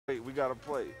we got to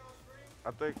play.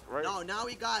 I think, right? No, now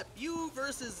we got you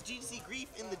versus GGC Grief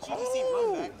in the GGC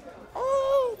run back.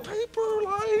 Oh, paper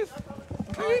life.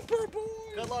 Paper boy.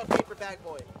 Good luck, paper bag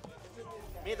boy.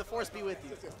 May the force be with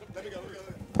you. Let me go.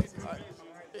 All right.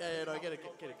 Yeah, no, get it.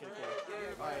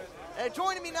 All right. And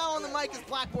joining me now on the mic is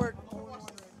Blackwork.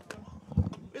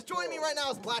 Who's joining me right now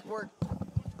is Blackwork.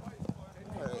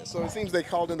 So it seems they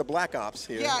called in the Black Ops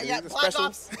here. Yeah, Black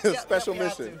Ops. Special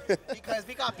mission. Because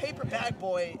we got Paper Bag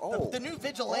Boy, the new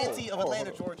vigilante of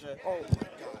Atlanta, Georgia. Oh my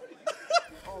God.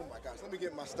 Oh my gosh. Let me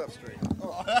get my stuff straight.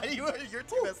 Oh. You're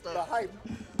too messed up. The hype.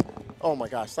 Oh my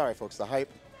gosh. Sorry, folks. The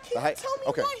hype. Tell me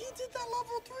why he did that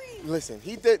level 3. Listen,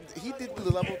 he did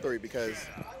the level 3 because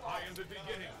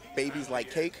babies like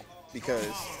cake, because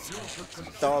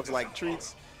dogs like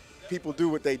treats. People do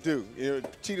what they do. You know,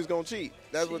 cheaters gonna cheat.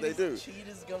 That's what they do.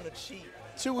 Cheaters gonna cheat.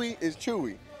 Chewy is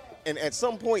Chewy. And at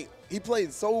some point, he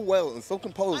played so well and so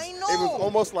composed. I know. It was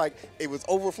almost like it was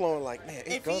overflowing. Like, man,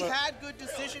 if he had good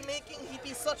decision making, he'd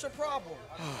be such a problem.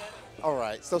 All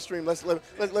right, so Stream, let's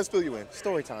fill you in.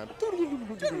 Story time.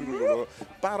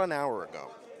 About an hour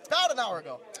ago,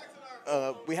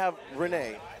 we have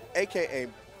Renee, aka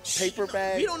Paper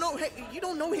Bag. You don't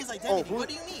know his identity. What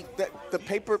do you mean? The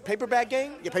paper bag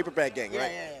gang? Yeah, paper bag gang,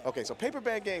 right? Yeah. Okay, so paper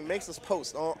bag gang makes us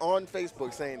post on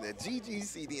Facebook saying that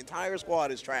GGC, the entire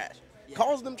squad, is trash. Yeah.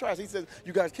 Calls them trash. He says,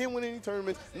 you guys can't win any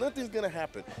tournaments. Nothing's gonna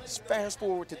happen. Fast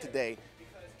forward to today.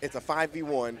 It's a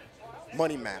 5v1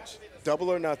 money match. Double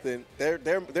or nothing.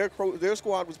 Their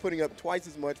squad was putting up twice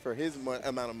as much for his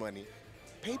amount of money.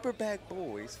 Paper Bag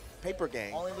Boys, Paper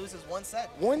Gang. Only loses one set.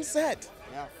 One set.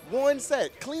 Yeah. One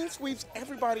set. Clean sweeps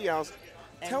everybody else.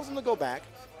 Tells them to go back.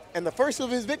 And the first of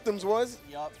his victims was?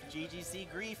 Yup, GGC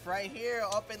Grief right here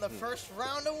up in the first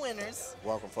round of winners.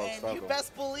 Welcome, folks. And you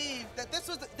best believe that this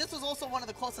was also one of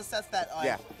the closest sets that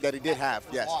that he did have.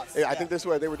 Yes. I think this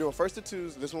was they were doing first to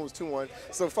twos. This one was 2-1.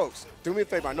 So folks, do me a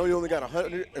favor. I know you only got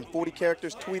 140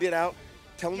 characters. Tweet it out.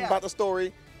 Tell them about the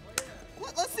story.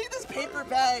 Let's see this paper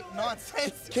bag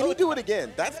nonsense. Can he do it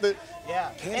again? That's the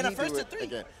in a first to 3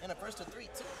 again. In a first to 3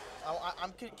 too.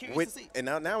 I'm curious to see. And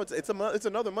now it's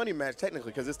another money match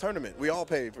technically because it's tournament. We all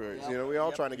pay for it. You know, we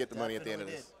all trying to get the money at the end of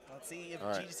this. Let's see if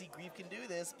GGC Grief can do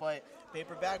this, but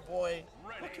Paper Bag Boy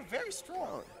looking very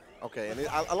strong. Okay, and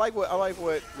I like what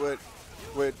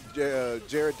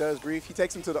Jared does. Grief. He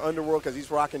takes him to the underworld because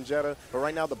he's rocking Jetta. But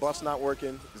right now the buff's not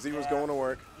working. Zero's going to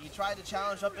work. He tried to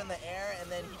challenge up in the air,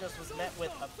 and then he just was met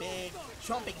with a big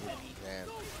jumping heavy.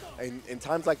 Man, in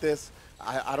times like this,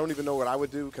 I don't even know what I would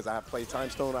do because I play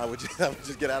Time Stone. I would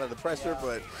just get out of the pressure.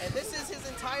 But and this is his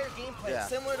entire gameplay,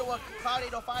 similar to what Cloud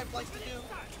 805 likes to do.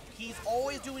 He's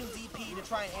always doing DP to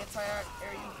try and anti-air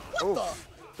you. What the?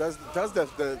 Does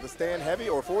the stand heavy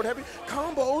or forward heavy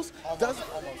combos?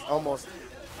 Almost.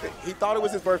 He thought it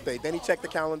was his birthday. Then he checked the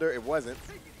calendar. It wasn't.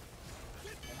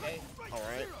 Okay. All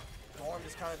right. Storm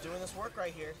is kind of doing this work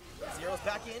right here. Zero's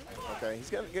back in. Okay. He's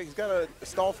got to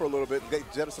stall for a little bit.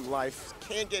 Get Jetta some life.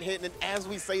 Can't get hit. And as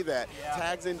we say that,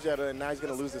 tags in Jetta, and now he's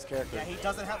going to lose his character. Yeah, he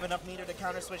doesn't have enough meter to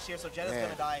counter switch here, so Jetta's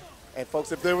going to die. And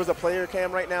folks, if there was a player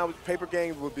cam right now, Paper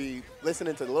Gang would be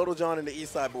listening to Little John and the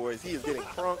East Side Boys. He is getting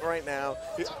crunk right now.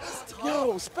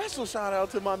 Yo, special shout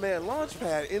out to my man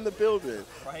Launchpad in the building.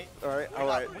 Right. All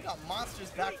right. We got monsters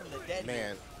back from the dead.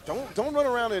 Man, don't run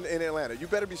around in Atlanta. You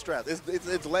better be strapped.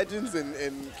 It's legends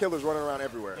and killers running around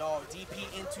everywhere. Yo,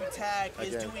 DP into tag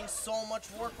is doing so much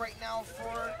work right now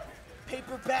for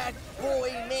Paper Bag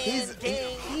Boy,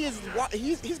 gang.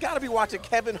 He's got to be watching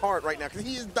Kevin Hart right now because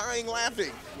he is dying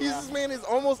laughing. This man is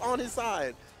almost on his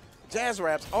side. Jazz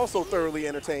Raps also thoroughly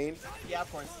entertained. Yeah,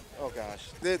 of course. Oh gosh.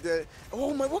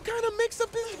 Oh my! What kind of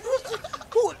mix-up is this?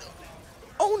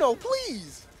 Oh no!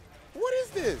 Please. What is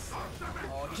this?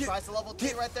 Oh, he tries to level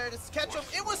 3 right there to catch him.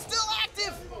 It was still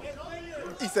active.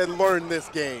 He said, "Learn this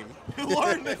game."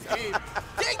 Learn this game.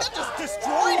 Dang, that just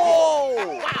destroyed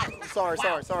him. Wow. Sorry,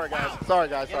 guys. Sorry,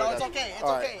 guys. It's okay. It's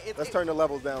okay. Let's turn the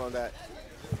levels down on that.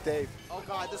 Dave. Oh,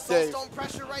 God. The Soulstone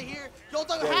pressure right here. Yo,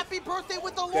 happy birthday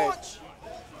with the launch.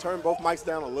 Turn both mics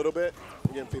down a little bit.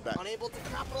 I'm getting feedback. Unable to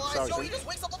capitalize. Yo, he just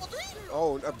wakes up level 3.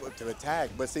 Oh, to the tag.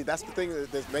 But see, that's the thing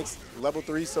that makes level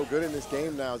 3 so good in this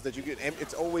game now is that you get,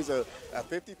 it's always a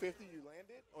 50-50. You land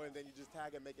it, or then you just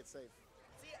tag and make it safe.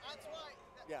 See, that's why.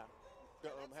 Yeah. The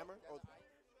hammer? Oh,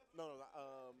 no.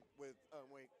 When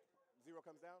Zero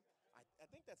comes down, I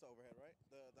think that's overhead, right?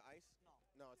 The ice?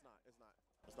 No, it's not.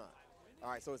 All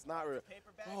right, so it's not real.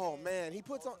 Oh, man, he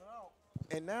puts on,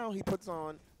 and now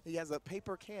he has a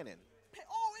paper cannon.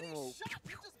 Oh, and he just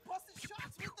busted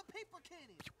shots with the paper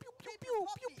cannon. Pew, pew,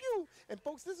 pew, pew. And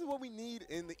folks, this is what we need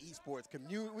in the esports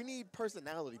community. We need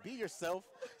personality. Be yourself.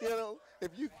 You know,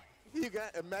 if you You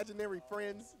got imaginary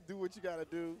friends. Do what you gotta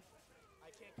do.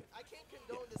 I can't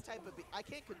condone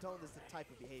this type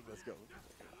of behavior. Let's go.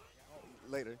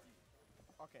 Later.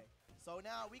 Okay. So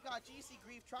now we got GC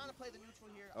Grief trying to play the neutral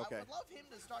here. Okay. I would love him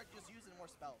to start just using more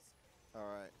spells. All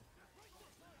right.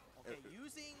 Okay,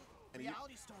 using and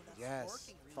Reality Stone, that's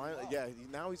working really finally, well. yeah,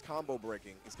 now he's combo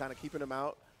breaking. It's kind of keeping him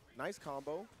out. Nice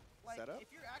combo Like, setup.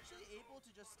 if you're actually able to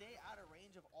just stay out of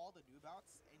range of all the new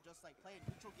bouts and just like play a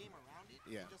neutral game around it,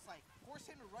 and just like force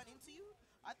him to run into you,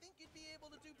 I think you'd be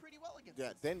able to do pretty well against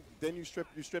this. Then you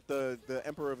strip the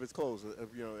emperor of his clothes,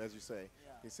 as you say.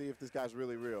 Yeah. You see if this guy's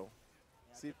really real.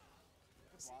 Yeah, See.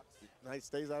 blocks. Nice,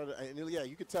 stays out of the, and yeah,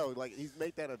 you could tell like he's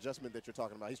made that adjustment that you're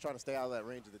talking about. He's trying to stay out of that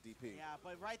range of the DP. Yeah,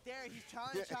 but right there, he's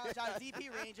trying to challenge out of DP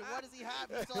range, and what does he have?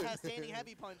 He still has standing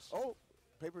heavy punch. Oh,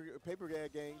 paper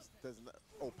gangs does not.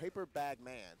 Oh,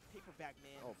 PaperBagMan.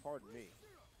 PaperBagMan. Oh, pardon me.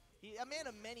 He a man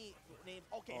of many names.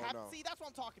 Okay, no. see, that's what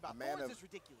I'm talking about. Man Thorns is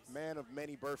ridiculous. Man of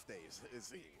many birthdays, it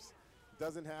seems.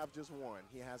 Doesn't have just one.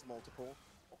 He has multiple.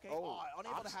 Okay, opts.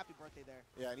 unable to happy birthday there.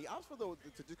 Yeah, and he opts for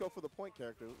to just go for the point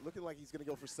character, looking like he's gonna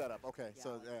go for setup. Okay, Yeah,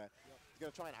 so yep. he's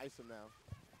gonna try and ice him now.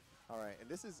 All right, and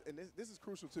this is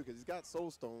crucial too because he's got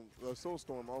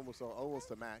Soulstorm almost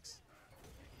to max.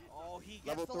 Oh, he gets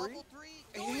Level the 3? level 3.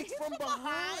 And Oh, he he hits hits from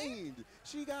behind.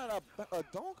 She got a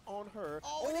dunk on her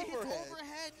Oh, and it hits overhead.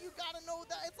 overhead. You gotta know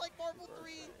that. It's like Marvel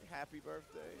 3. Happy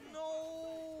birthday.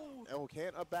 No. Oh,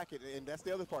 can't up back it, and that's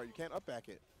the other part. You can't up back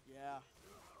it. Yeah.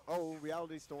 Oh,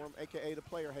 Reality Storm, a.k.a. the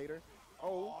player hater.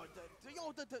 Oh.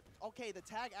 Okay, the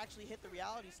tag actually hit the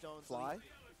Reality Stone. Fly. So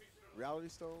Reality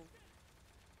Stone.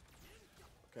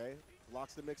 Okay.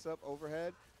 Locks the mix up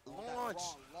overhead. Launch.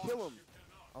 Kill him.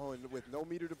 Oh, and with no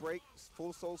meter to break,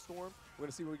 full Soul Storm. We're going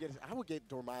to see what we get. I would get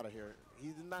Dorm out of here. He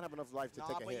did not have enough life to take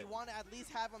a hit. but you want to at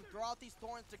least have him throw out these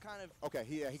thorns to kind of okay,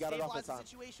 he got it off in stabilize the time.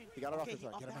 situation. He got it off in He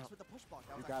time. Get him out. with the push block.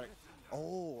 That You was got it. good.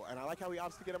 Oh, and I like how he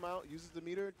opts to get him out, uses the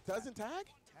meter. Doesn't tag?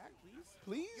 Tag, please.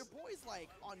 Please? Your boy's like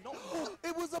on no.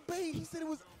 It was a bait. He said it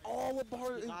was all a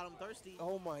part. He got him thirsty.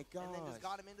 Oh, my God. And then just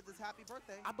got him into this happy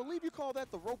birthday. I believe you call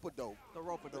that the rope-a-dope. The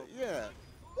rope-a-dope. Yeah.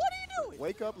 What are you doing?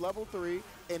 Wake up level 3,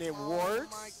 and it Oh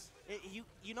works.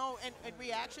 You know, in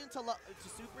reaction to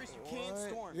supers, you can't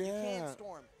storm. Yeah. You can't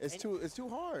storm. It's too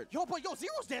hard. Yo, but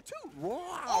Zero's dead too.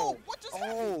 Wow. Oh, what just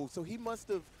happened? Oh, so he must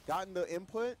have gotten the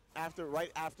input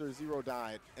right after Zero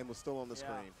died and was still on the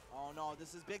screen. Oh no,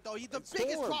 this is big though. He's the Storm.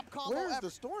 biggest drop combo Where's ever.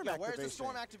 the storm Where's activation? the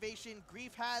storm activation?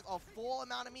 Grief has a full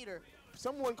amount of meter.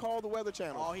 Someone called the Weather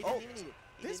Channel. Oh, he didn't even need it.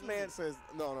 This man says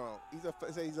no.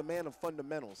 He's a man of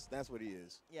fundamentals. That's what he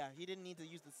is. Yeah, he didn't need to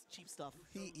use this cheap stuff.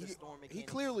 He storm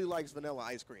mechanics. clearly likes vanilla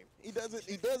ice cream. He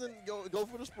doesn't go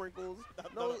for the sprinkles.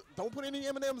 No, don't put any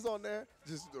M&Ms on there.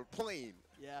 Just plain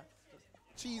Yeah.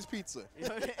 cheese pizza.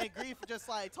 And Grief just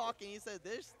like talking. He said,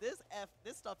 "This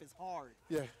stuff is hard.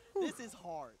 Yeah. This is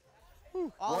hard."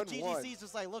 All 1-1. GGC's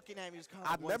just like looking at me. Just kind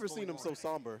of. I've never seen him so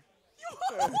somber.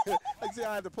 Like, see,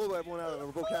 I had to pull that one out of the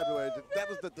vocabulary. That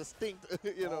was the distinct,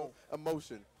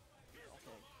 emotion.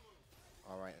 Okay.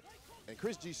 All right. And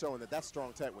Chris G showing that's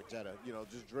strong tech with Jetta.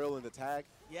 Just drilling the tag.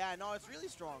 Yeah, no, it's really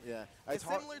strong. Yeah. It's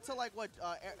similar to like what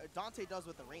Dante does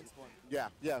with the Rainstorm. Yeah.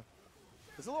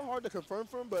 It's a little hard to confirm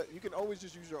from, but you can always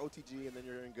just use your OTG and then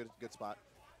you're in good spot.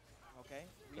 Okay.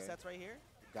 Resets right here.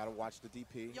 Got to watch the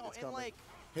DP. Yo, it's and coming. like,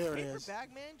 Here it is.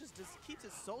 PaperBagMan just keeps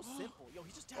it so simple. Yo,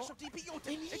 he just dashed up DP. Yo, And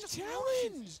it he just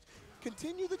challenged.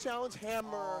 Continue the challenge, hammer.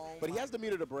 Oh But he has the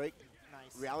meter to break.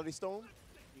 Nice. Reality Stone.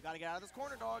 You got to get out of this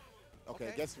corner, dog.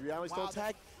 Okay, gets Reality Stone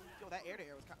tag. Yo, that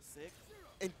air-to-air was kind of sick.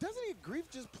 And doesn't he Grief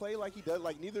just play like he does?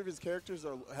 Like neither of his characters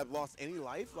have lost any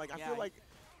life. Like I feel like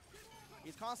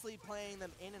he's constantly playing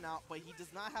them in and out, but he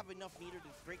does not have enough meter to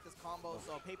break this combo.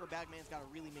 So PaperBagMan's got to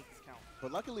really make this count.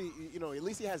 But luckily, at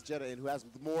least he has Jetta in, who has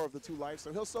more of the 2 life,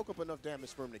 so he'll soak up enough damage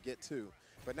for him to get 2.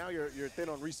 But now you're thin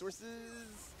on resources.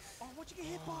 Oh, what'd you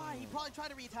get hit by? He probably tried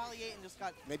to retaliate and just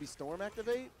got maybe Storm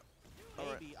activate.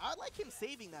 maybe. I like him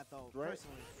saving that though,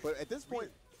 personally. But at this point.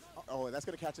 Oh, that's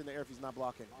going to catch in the air if he's not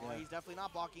blocking. Oh, he's definitely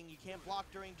not blocking. You can't block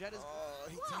during Jetta's.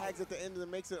 He tags at the end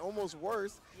and makes it almost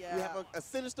worse. Yeah. We have a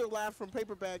sinister laugh from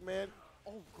PaperBagMan.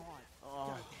 Oh, God.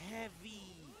 Got heavy.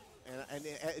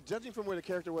 And judging from where the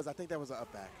character was, I think that was an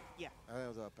up back. Yeah. I think that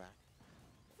was an up back.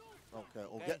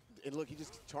 Okay. And look, he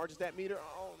just charges that meter.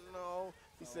 Oh, no.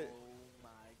 He said. Oh, my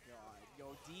God.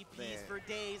 Yo, DPs Man. for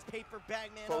days.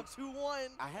 PaperBagMan up Folks, 2-1.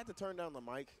 I had to turn down the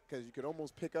mic because you could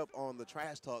almost pick up on the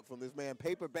trash talk from this man,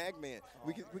 PaperBagMan.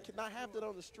 We cannot have that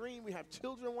on the stream. We have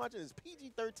children watching. It's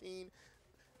PG-13.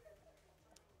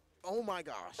 Oh my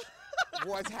gosh.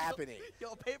 What's happening?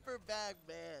 Yo,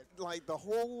 PaperBagMan. Like the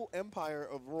whole empire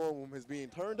of Rome is being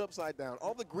turned upside down.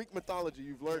 All the Greek mythology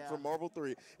you've learned from Marvel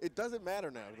 3, it doesn't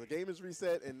matter now. The game is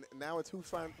reset, and now it's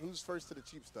who's first to the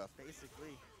cheap stuff.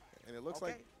 Basically. And it looks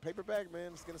like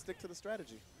PaperBagMan is going to stick to the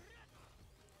strategy.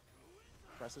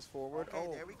 Presses forward.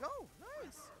 Okay, there we go.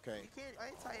 Nice. Okay. You can't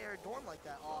anti-air Dorm like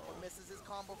that. Oh, but misses his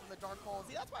combo from the Dark Hole.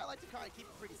 See, that's why I like to kind of keep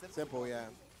it pretty simple. Simple, yeah.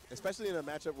 Especially in a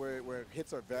matchup where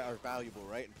hits are valuable,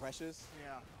 right? And precious.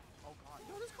 Yeah. Oh, God.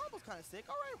 Yo, this combo's kind of sick.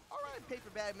 All right,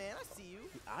 PaperBagMan. I see you.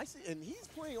 I see, and he's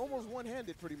playing almost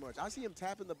one-handed pretty much. I see him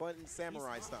tapping the button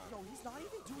samurai style. No, he's not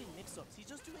even doing mix-ups. He's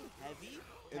just doing heavy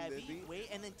weight,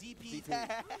 and then DP.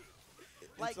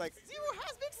 like Zero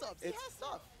has mix-ups. He has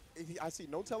stuff. I see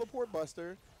no teleport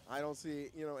buster. I don't see,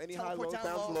 any high lows,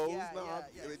 bounce lows.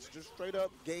 It's just straight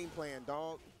up game plan,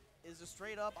 dog. Is just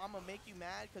straight up, I'm going to make you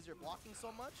mad because you're blocking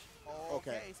so much. Oh,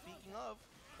 okay, speaking of.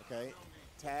 Okay,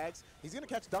 tags. He's going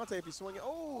to catch Dante if he's swinging.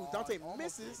 Oh, Dante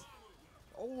misses.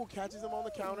 Oh, catches him on the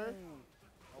counter.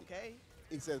 Okay.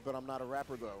 He says, but I'm not a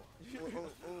rapper, though. I'm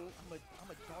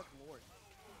a Dark Lord.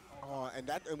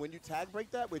 And when you tag break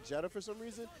that with Jetta for some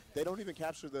reason, they don't even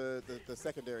capture the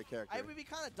secondary character. It would be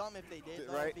kind of dumb if they did,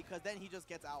 though, right? Because then he just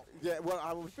gets out. Yeah, well,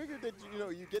 I would figure that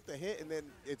you get the hit and then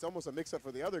it's almost a mix-up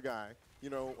for the other guy,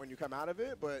 when you come out of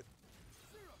it. But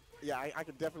yeah, I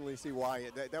can definitely see why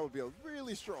that would be a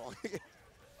really strong.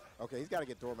 Okay, he's got to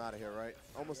get Dorm out of here, right?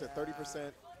 Almost at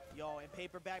 30%. Yo, and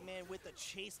PaperBagMan with the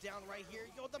chase down right here.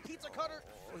 Yo, the pizza cutter.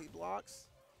 Oh, he blocks.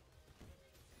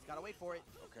 He's got to wait for it.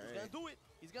 Okay. He's going to do it.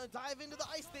 He's going to dive into the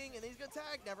ice thing, and then he's going to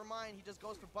tag. Never mind. He just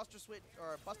goes for Buster Switch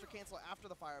or Buster Cancel after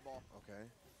the fireball. Okay.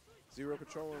 Zero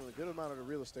controlling a good amount of the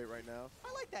real estate right now.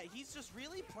 I like that. He's just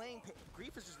really playing.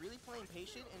 Grief is just really playing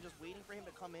patient and just waiting for him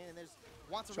to come in. And there's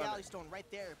wants a reality stone right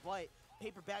there, but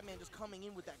PaperBagMan just coming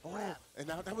in with that grab. And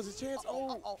now that was his chance.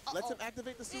 Lets him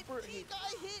activate the super. He got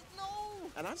hit. No.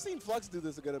 And I've seen Flux do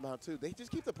this a good amount too. They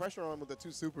just keep the pressure on with the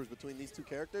two supers between these two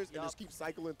characters and just keep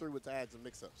cycling through with tags and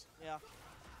mix-ups. Yeah.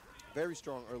 Very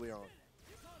strong early on.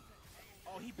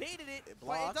 Oh, he baited it,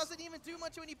 but it doesn't even do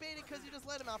much when he baited because you just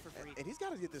let him out for free. And he's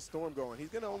got to get this storm going. He's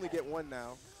going to only get one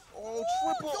now. Oh,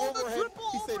 triple overhead.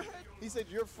 He said,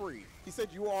 you're free. He said,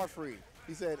 you are free.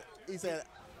 He said,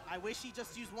 I wish he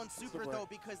just used one super, though,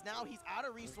 because now he's out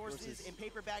of resources, and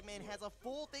PaperBagMan has a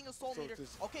full thing of Soul Meter.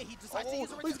 Okay, he decides to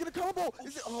use it. He's going to combo.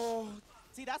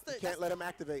 See, that's the... Can't let him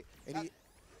activate. And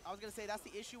I was going to say, that's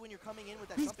the issue when you're coming in with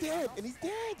that. He's dead, and he's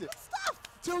dead. Good stuff.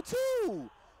 2-2.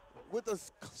 With a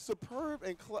superb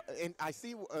and I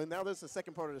see now there's the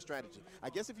second part of the strategy. I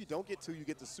guess if you don't get two, you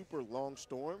get the super long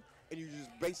storm, and you just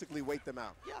basically wait them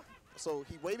out. Yeah. So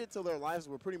he waited till their lives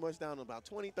were pretty much down to about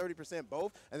 20-30%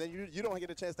 both, and then you don't get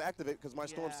a chance to activate because my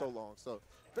storm's so long. So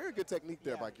very good technique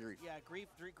there by Grief. Yeah, Grief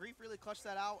really clutched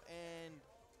that out, and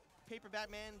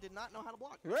PaperBagMan did not know how to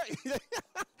block. Right.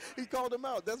 He called him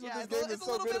out. That's what this game is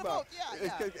so good about.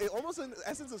 Almost in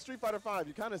essence of Street Fighter V,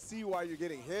 you kind of see why you're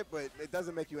getting hit, but it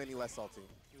doesn't make you any less salty.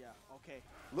 Yeah, okay.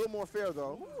 A little more fair,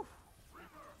 though. Woo.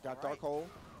 Got Dark Hole.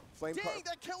 Flame Dang,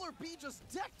 that Killer B just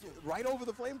decked him. Right over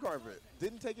the flame carpet.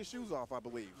 Didn't take his shoes off, I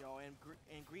believe. Yo,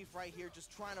 and Grief right here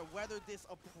just trying to weather this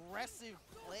oppressive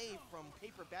play from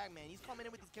PaperBagMan. He's coming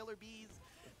in with these Killer Bees,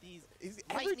 these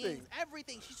lightnings,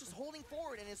 everything. He's just holding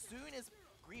forward, and as soon as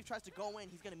Grief tries to go in,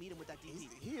 he's going to meet him with that DP.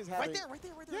 He is having... Right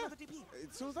there, another DP.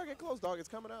 As soon as I get close, dog, it's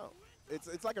coming out.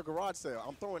 It's like a garage sale.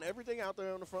 I'm throwing everything out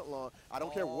there on the front lawn. I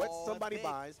don't care what somebody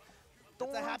buys.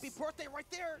 That's a happy birthday right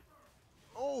there.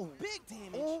 Oh. Big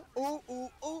damage.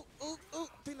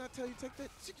 Didn't I tell you take that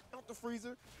out the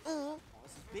freezer? This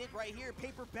is big right here.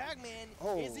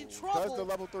 PaperBagMan is in trouble. Does the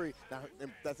level 3. Now,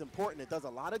 that's important. It does a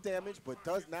lot of damage, but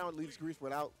now it leaves Grief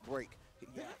without break.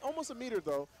 Yeah. Almost a meter,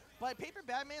 though. But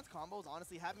PaperBagMan's combos,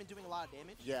 honestly, haven't been doing a lot of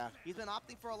damage. Yeah. He's been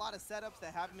opting for a lot of setups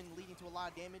that haven't been leading to a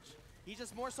lot of damage. He's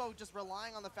just more so just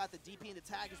relying on the fact that DP and the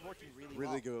tag is working really well.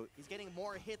 Really good. He's getting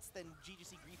more hits than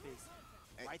GGC Grief is.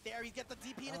 Right there, he gets the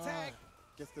DP and the tag.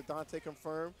 Gets the Dante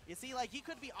confirm. You see, like, he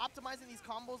could be optimizing these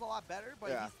combos a lot better,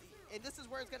 but and this is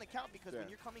where it's going to count because when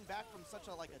you're coming back from such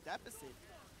a deficit,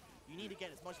 you need to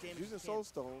get as much damage using as you can. Soul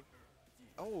Stone.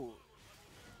 Oh,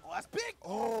 that's big.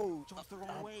 Oh, just the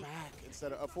wrong way. Back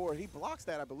instead of up forward. He blocks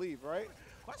that, I believe, right?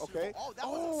 Okay. Oh, that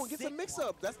was gets a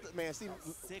mix-up. That's the man. See,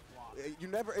 sick block. You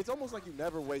never. It's almost like you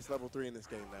never waste level 3 in this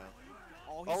game now.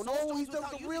 Oh no, he does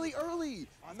it really early.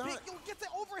 You'll get the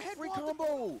overhead free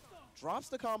combo. Drops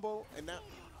the combo, and now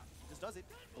just does it.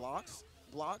 Blocks.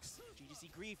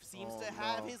 GGC Grief seems to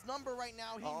have his number right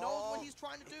now. He knows what he's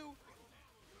trying to do.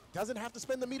 Doesn't have to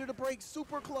spend the meter to break.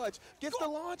 Super clutch. Gets the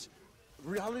launch.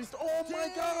 Reality storm. Oh my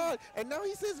God! And now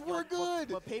he says we're good.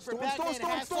 But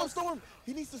PaperBagMan storm. storm.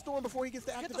 He needs to storm before he gets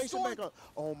the activation back on.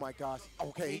 Oh my gosh.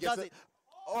 Okay, he does it.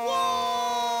 Oh!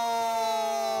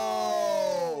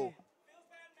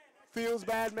 Feels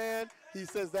bad, man. He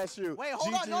says that's you. Wait,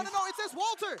 hold on. No. It says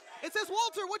Walter. It says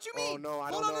Walter. What you mean? Oh no,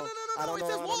 I don't hold know. on. No. It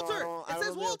says Walter. It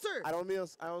says Walter. I don't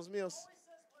meals.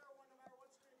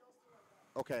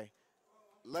 Okay.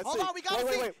 Let's Hold see. on, we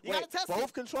gotta see. Wait. You gotta test it.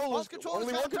 Both controllers.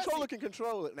 Only one controller it. can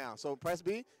control it now. So press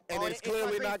B, and Oh, it's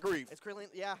clearly not grief. It's clearly,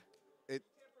 yeah.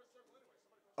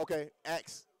 Okay,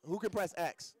 X. Who can press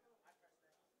X?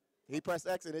 He pressed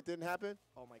X and it didn't happen?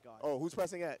 Oh my God. Oh, who's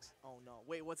pressing X? Oh no.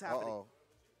 Wait, what's happening? Uh-oh.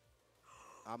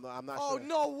 I'm not Oh, sure.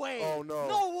 no way. Oh no.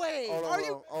 No way. Oh, no, Are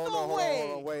you? Oh, no no, way.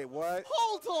 Hold on. Wait, what?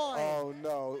 Hold on. Oh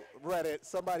no. Reddit.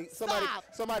 Somebody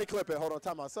clip it. Hold on,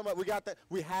 time out. We got that.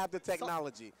 We have the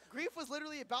technology. Grief was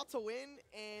literally about to win,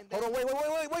 and hold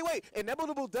on, wait.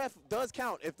 Inevitable death does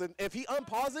count if he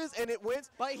unpauses and it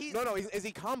wins. But he's no. Is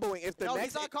he comboing? If the no,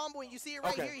 next he's not comboing. You see it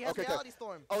right here. He has Reality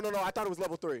Storm. Oh no, I thought it was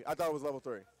level 3.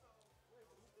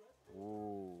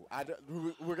 Ooh,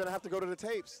 we're gonna have to go to the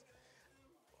tapes.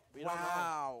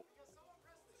 Wow.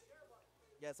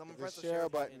 Yes, I'm gonna press the share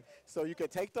button. So you could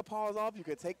take the pause off, you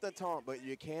could take the taunt, but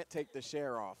you can't take the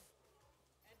share off.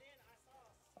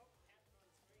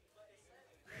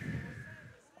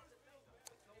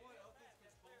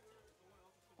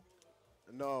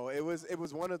 No, it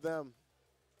was one of them.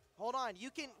 Hold on, you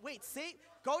can wait.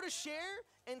 Go to share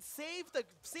and save the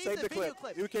video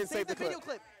clip. You can save the video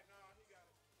clip.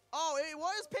 Oh, it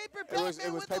was PaperBagMan.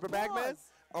 It was PaperBagMan.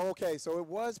 Oh, okay, so it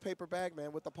was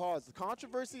PaperBagMan with the pause. The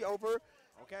controversy over.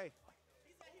 Okay.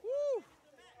 Woo.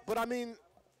 But I mean,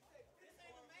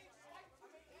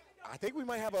 I think we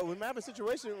might have a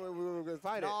situation where we're going to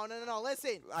find it. No.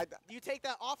 Listen, you take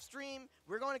that off stream.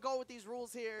 We're going to go with these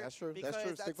rules here. That's true. Because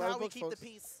that's how we keep the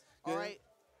peace. Yeah.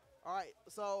 All right.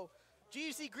 So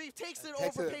GGC Grief takes it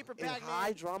over PaperBagMan. In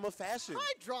high drama fashion.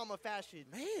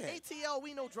 Man. ATL,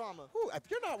 we know drama. Ooh, if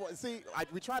you're not,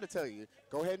 we tried to tell you,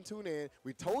 go ahead and tune in.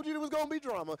 We told you there was going to be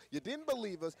drama. You didn't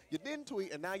believe us. You didn't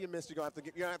tweet, and now you missed. You're going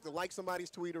to have to like somebody's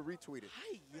tweet or retweet it.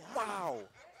 Wow.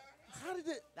 How did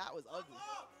it? That was ugly.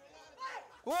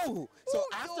 Whoa.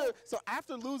 So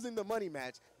after losing the money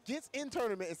match, gets in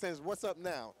tournament and says, what's up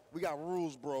now? We got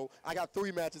rules, bro. I got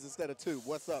 3 matches instead of 2.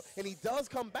 What's up? And he does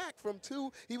come back from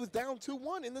 2. He was down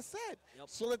 2-1 in the set. Yep.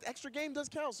 So that extra game does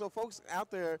count. So folks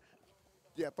out there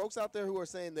who are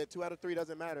saying that 2 out of 3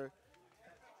 doesn't matter.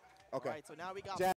 Okay. All right, so now we got